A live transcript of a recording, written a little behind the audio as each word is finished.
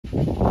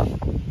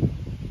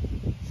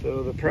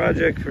So the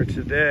project for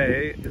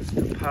today is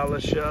to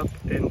polish up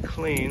and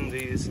clean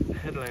these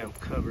headlamp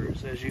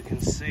covers. As you can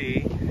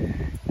see,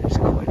 there's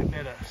quite a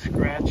bit of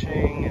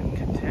scratching and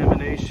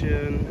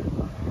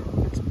contamination.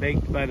 It's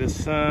baked by the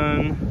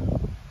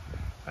sun.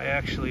 I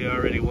actually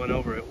already went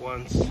over it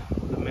once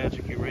with a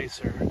magic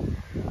eraser,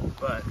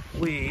 but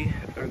we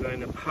are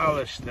going to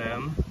polish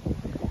them,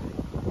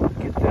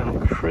 get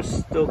them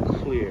crystal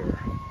clear.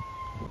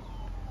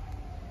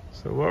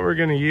 So what we're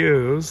going to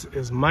use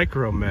is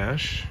micro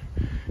mesh.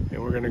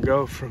 And we're going to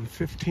go from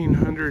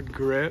 1500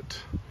 grit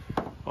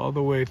all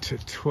the way to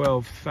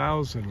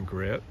 12,000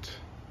 grit.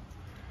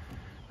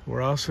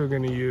 We're also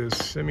going to use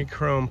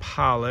Simichrome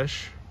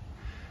polish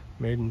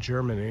made in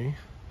Germany.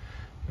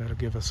 That'll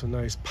give us a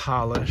nice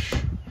polish.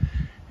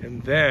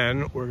 And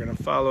then we're going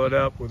to follow it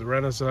up with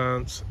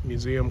Renaissance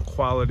Museum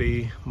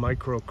quality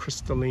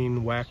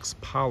microcrystalline wax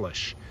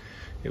polish.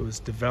 It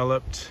was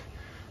developed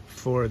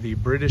for the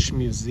British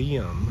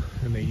Museum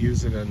and they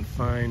use it in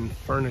fine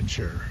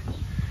furniture.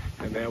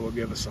 And that will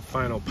give us a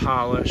final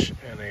polish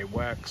and a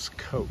wax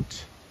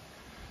coat.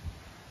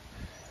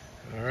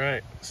 All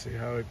right, see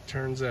how it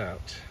turns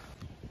out.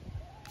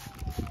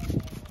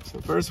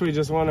 So first we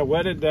just want to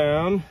wet it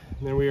down,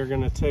 and then we are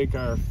going to take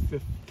our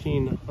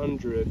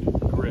 1500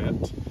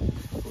 grit,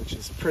 which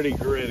is pretty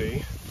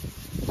gritty,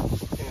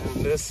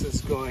 and this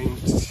is going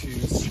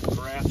to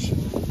scratch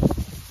and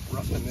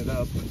roughen it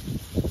up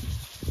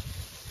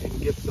and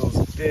get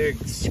those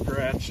big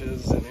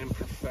scratches and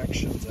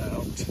imperfections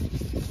out.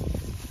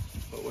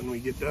 When we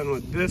get done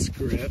with this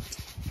grit,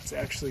 it's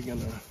actually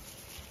going to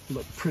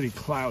look pretty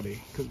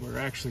cloudy because we're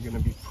actually going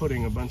to be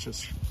putting a bunch of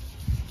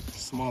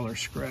smaller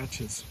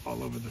scratches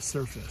all over the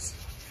surface.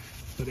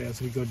 But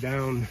as we go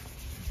down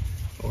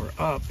or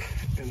up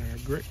in our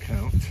grit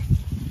count,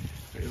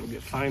 it'll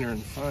get finer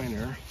and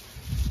finer.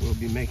 We'll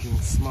be making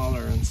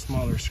smaller and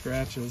smaller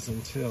scratches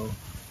until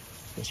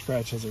the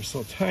scratches are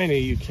so tiny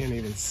you can't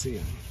even see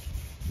them.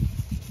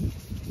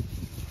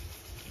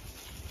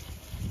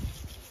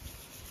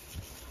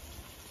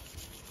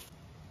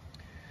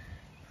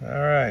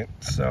 Alright,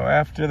 so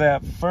after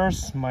that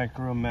first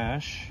micro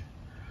mesh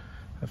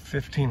of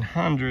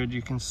 1500,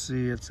 you can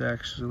see it's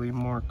actually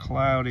more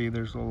cloudy.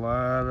 There's a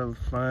lot of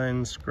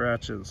fine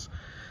scratches.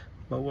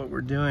 But what we're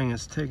doing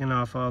is taking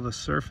off all the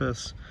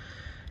surface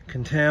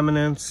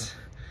contaminants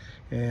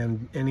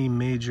and any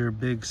major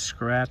big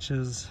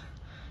scratches.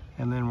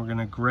 And then we're going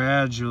to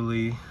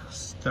gradually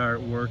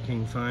start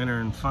working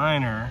finer and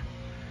finer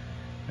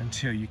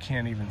until you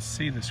can't even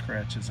see the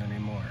scratches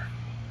anymore.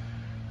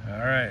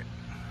 Alright.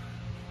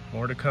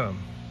 More to come.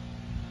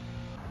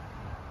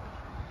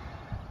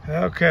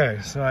 Okay,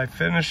 so I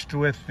finished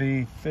with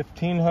the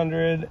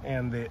 1500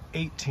 and the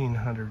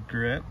 1800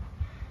 grit,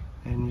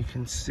 and you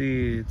can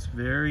see it's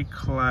very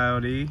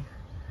cloudy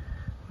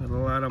with a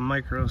lot of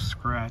micro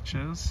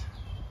scratches.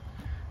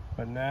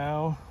 But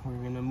now we're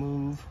going to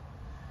move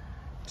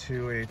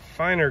to a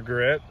finer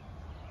grit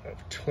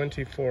of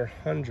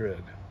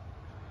 2400.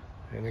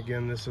 And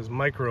again, this is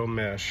micro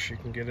mesh. You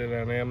can get it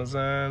on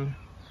Amazon.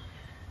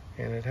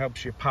 And it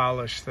helps you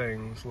polish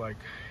things like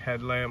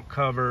headlamp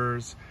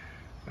covers,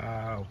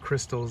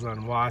 crystals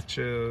on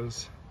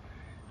watches,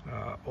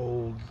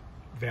 old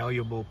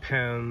valuable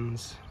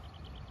pens,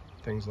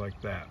 things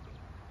like that.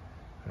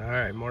 All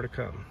right, more to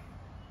come.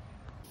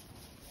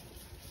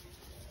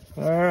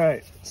 All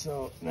right,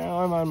 so now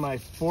I'm on my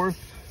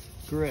fourth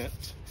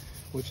grit,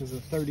 which is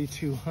a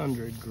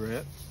 3200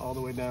 grit, all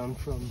the way down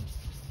from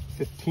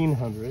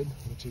 1500,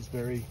 which is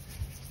very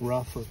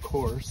rough or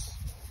coarse.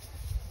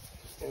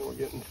 And we're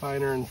getting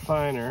finer and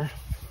finer.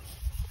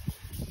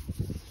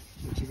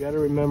 But you got to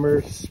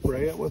remember,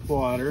 spray it with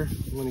water.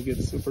 When it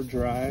gets super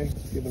dry,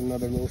 give it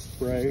another little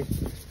spray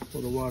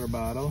with a water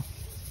bottle.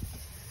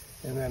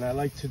 And then I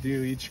like to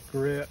do each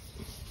grit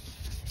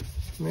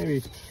maybe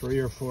 3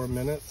 or 4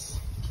 minutes.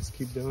 Just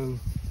keep doing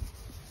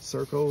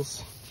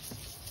circles.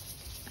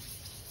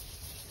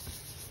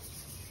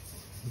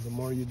 The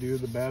more you do,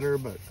 the better,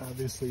 but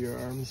obviously your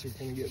arms are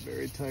going to get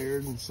very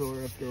tired and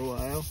sore after a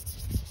while.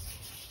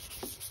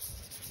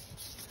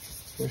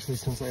 Especially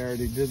since I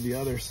already did the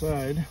other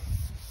side.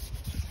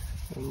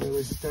 I'm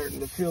really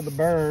starting to feel the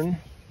burn.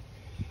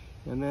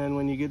 And then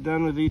when you get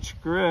done with each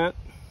grit,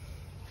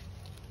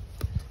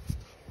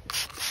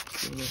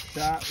 give it a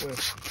shot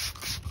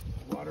with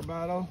a water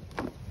bottle.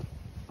 And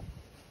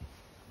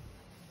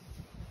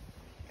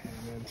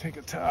then take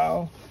a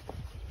towel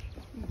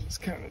and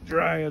just kind of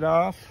dry it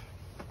off.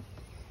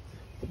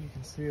 You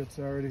can see it's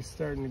already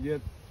starting to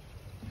get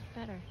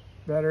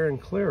better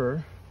and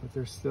clearer, but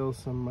there's still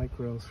some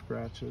micro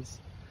scratches.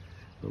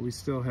 But we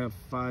still have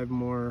 5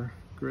 more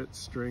grit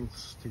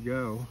strengths to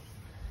go,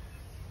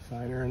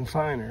 finer and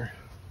finer.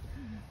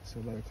 So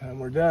by the time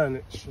we're done,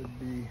 it should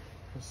be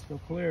crystal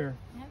clear.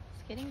 Yep,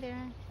 it's getting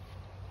there.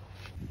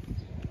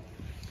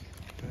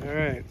 All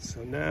right,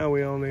 so now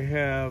we only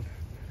have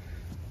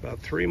about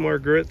 3 more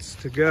grits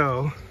to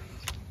go,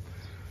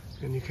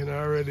 and you can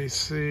already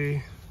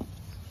see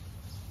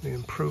the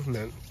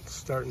improvement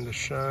starting to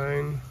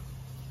shine.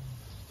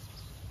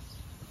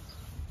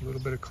 A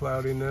little bit of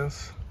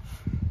cloudiness,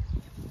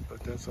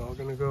 but that's all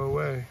gonna go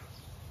away.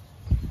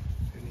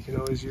 And you can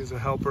always use a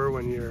helper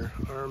when your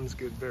arms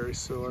get very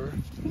sore,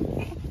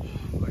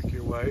 like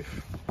your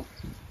wife.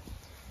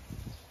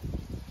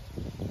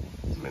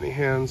 Many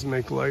hands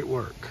make light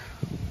work.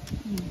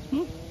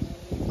 All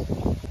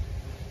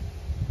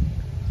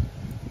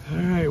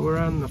right, we're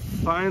on the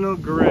final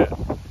grit,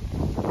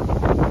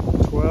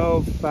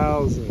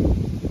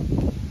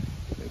 12,000.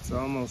 It's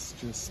almost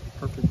just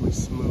perfectly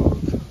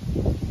smooth.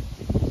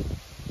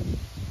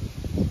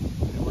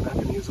 And we're not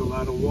gonna use a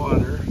lot of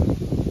water.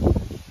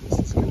 This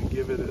is gonna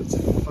give it its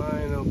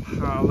final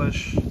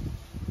polish.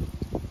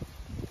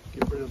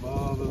 Get rid of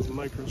all those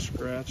micro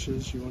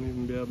scratches. You won't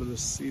even be able to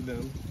see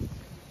them.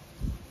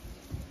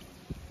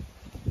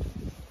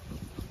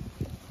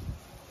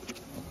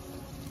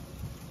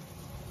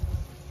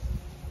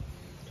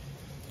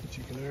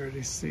 You can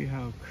already see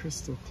how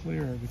crystal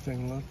clear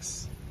everything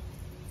looks.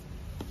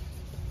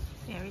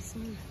 Very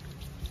smooth.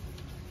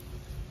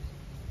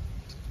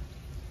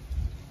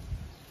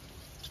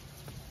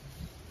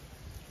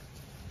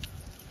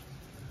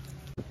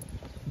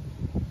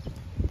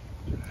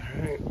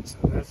 Alright, so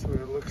that's what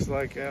it looks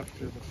like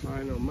after the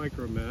final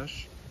micro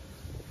mesh.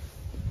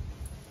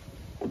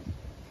 And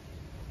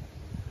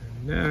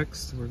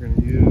next we're going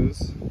to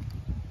use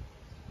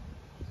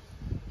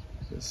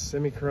this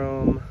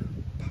Simichrome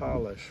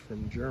polish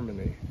from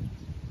Germany.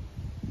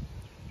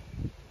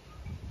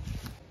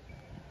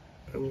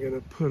 I'm going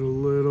to put a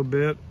little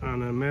bit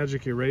on a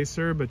magic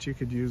eraser, but you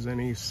could use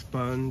any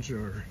sponge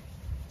or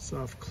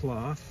soft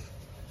cloth.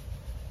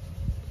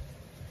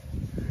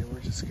 And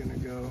we're just going to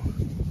go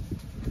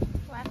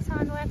Wax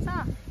on, wax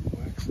off.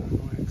 wax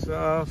on, wax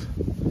off,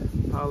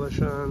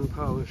 polish on,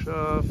 polish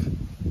off.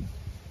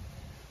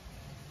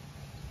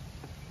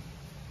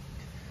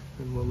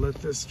 And we'll let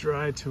this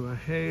dry to a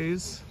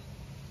haze.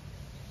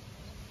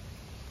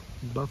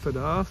 Buff it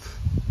off,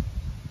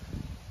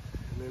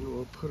 and then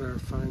we'll put our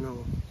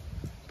final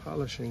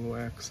polishing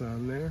wax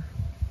on there.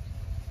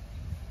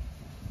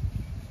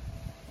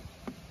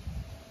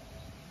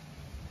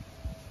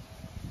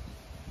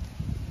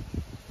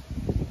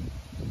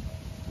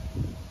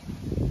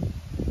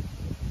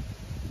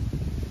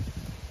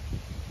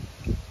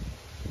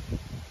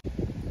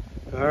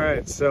 All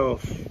right, so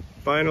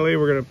finally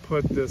we're going to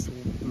put this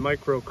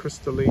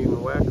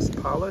microcrystalline wax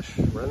polish,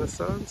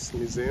 Renaissance,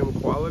 museum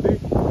quality.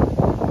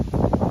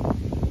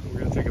 We're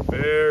going to take a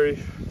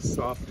very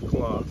soft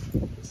cloth.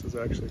 This is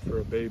actually for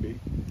a baby.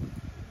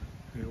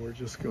 And we're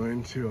just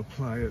going to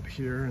apply it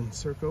here in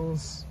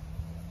circles.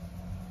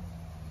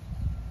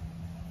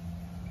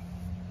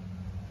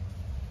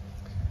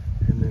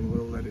 And then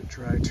we'll let it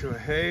dry to a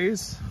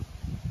haze.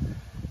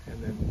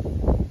 And then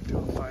do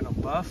a final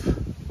buff.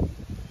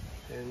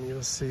 And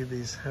you'll see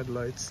these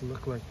headlights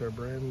look like they're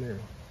brand new.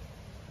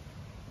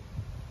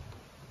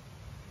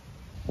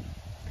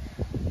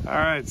 All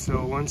right,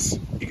 so once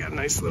you got a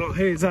nice little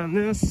haze on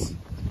this,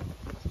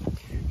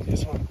 you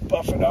just want to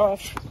buff it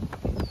off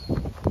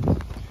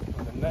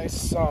with a nice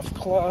soft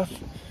cloth.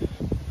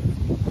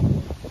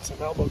 Put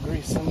some elbow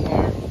grease in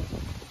there,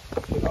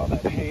 get all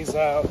that haze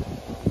out,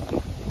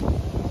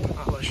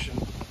 polish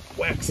and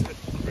wax it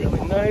really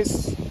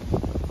nice.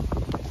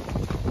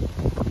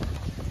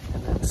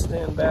 And then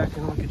stand back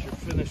and look at your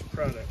finished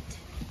product.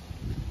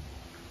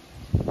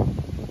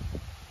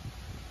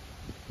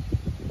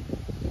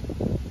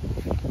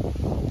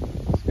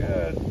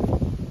 Good.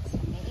 It's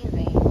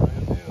amazing.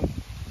 Brand new.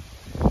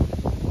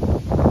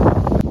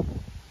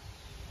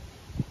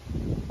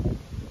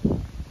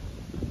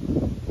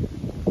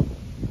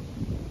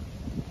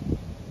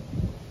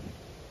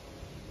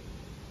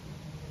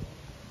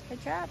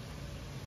 Good job.